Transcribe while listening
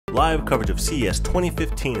Live coverage of CES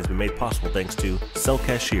 2015 has been made possible thanks to Cell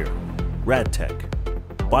Cashier, Radtech,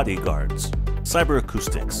 Bodyguards, Cyber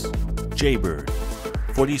Acoustics, Jaybird,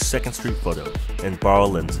 42nd Street Photo, and Borrow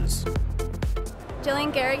Lenses.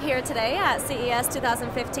 Jillian Garrett here today at CES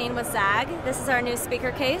 2015 with Zagg. This is our new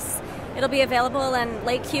speaker case. It'll be available in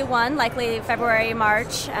late Q1, likely February,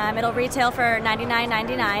 March. It'll retail for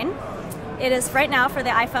 $99.99. It is right now for the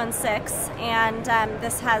iPhone 6, and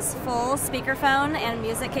this has full speakerphone and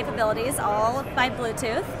music capabilities, all by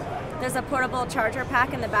Bluetooth. There's a portable charger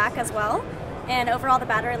pack in the back as well, and overall the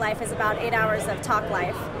battery life is about 8 hours of talk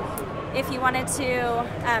life. If you wanted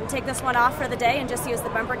to take this one off for the day and just use the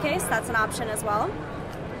bumper case, that's an option as well.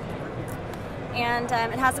 And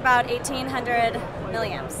it has about 1,800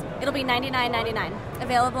 milliamps. It'll be $99.99.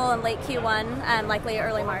 Available in late Q1, likely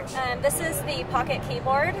early March. This is the Pocket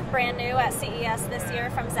Keyboard, brand new at CES this year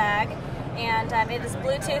from Zagg. And it is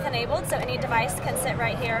Bluetooth enabled, so any device can sit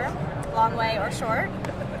right here, long way or short.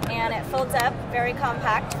 And it folds up, very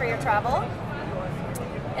compact for your travel.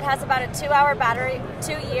 It has about a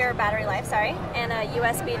 2-year battery life, and a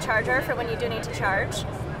USB charger for when you do need to charge.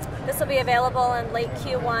 This will be available in late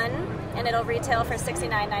Q1, and it'll retail for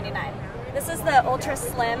 $69.99. This is the ultra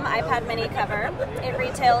slim iPad mini cover. It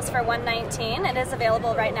retails for $119. It is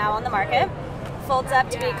available right now on the market. Folds up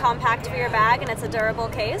to be compact for your bag, and it's a durable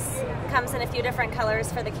case. Comes in a few different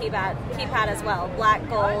colors for the keypad as well, black,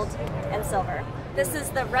 gold, and silver. This is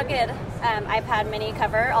the rugged iPad mini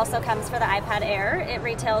cover. Also comes for the iPad Air. It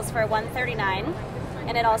retails for $139.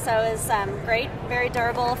 And it also is great, very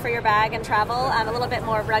durable for your bag and travel, a little bit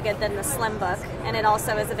more rugged than the Slim Book, and it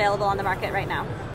also is available on the market right now.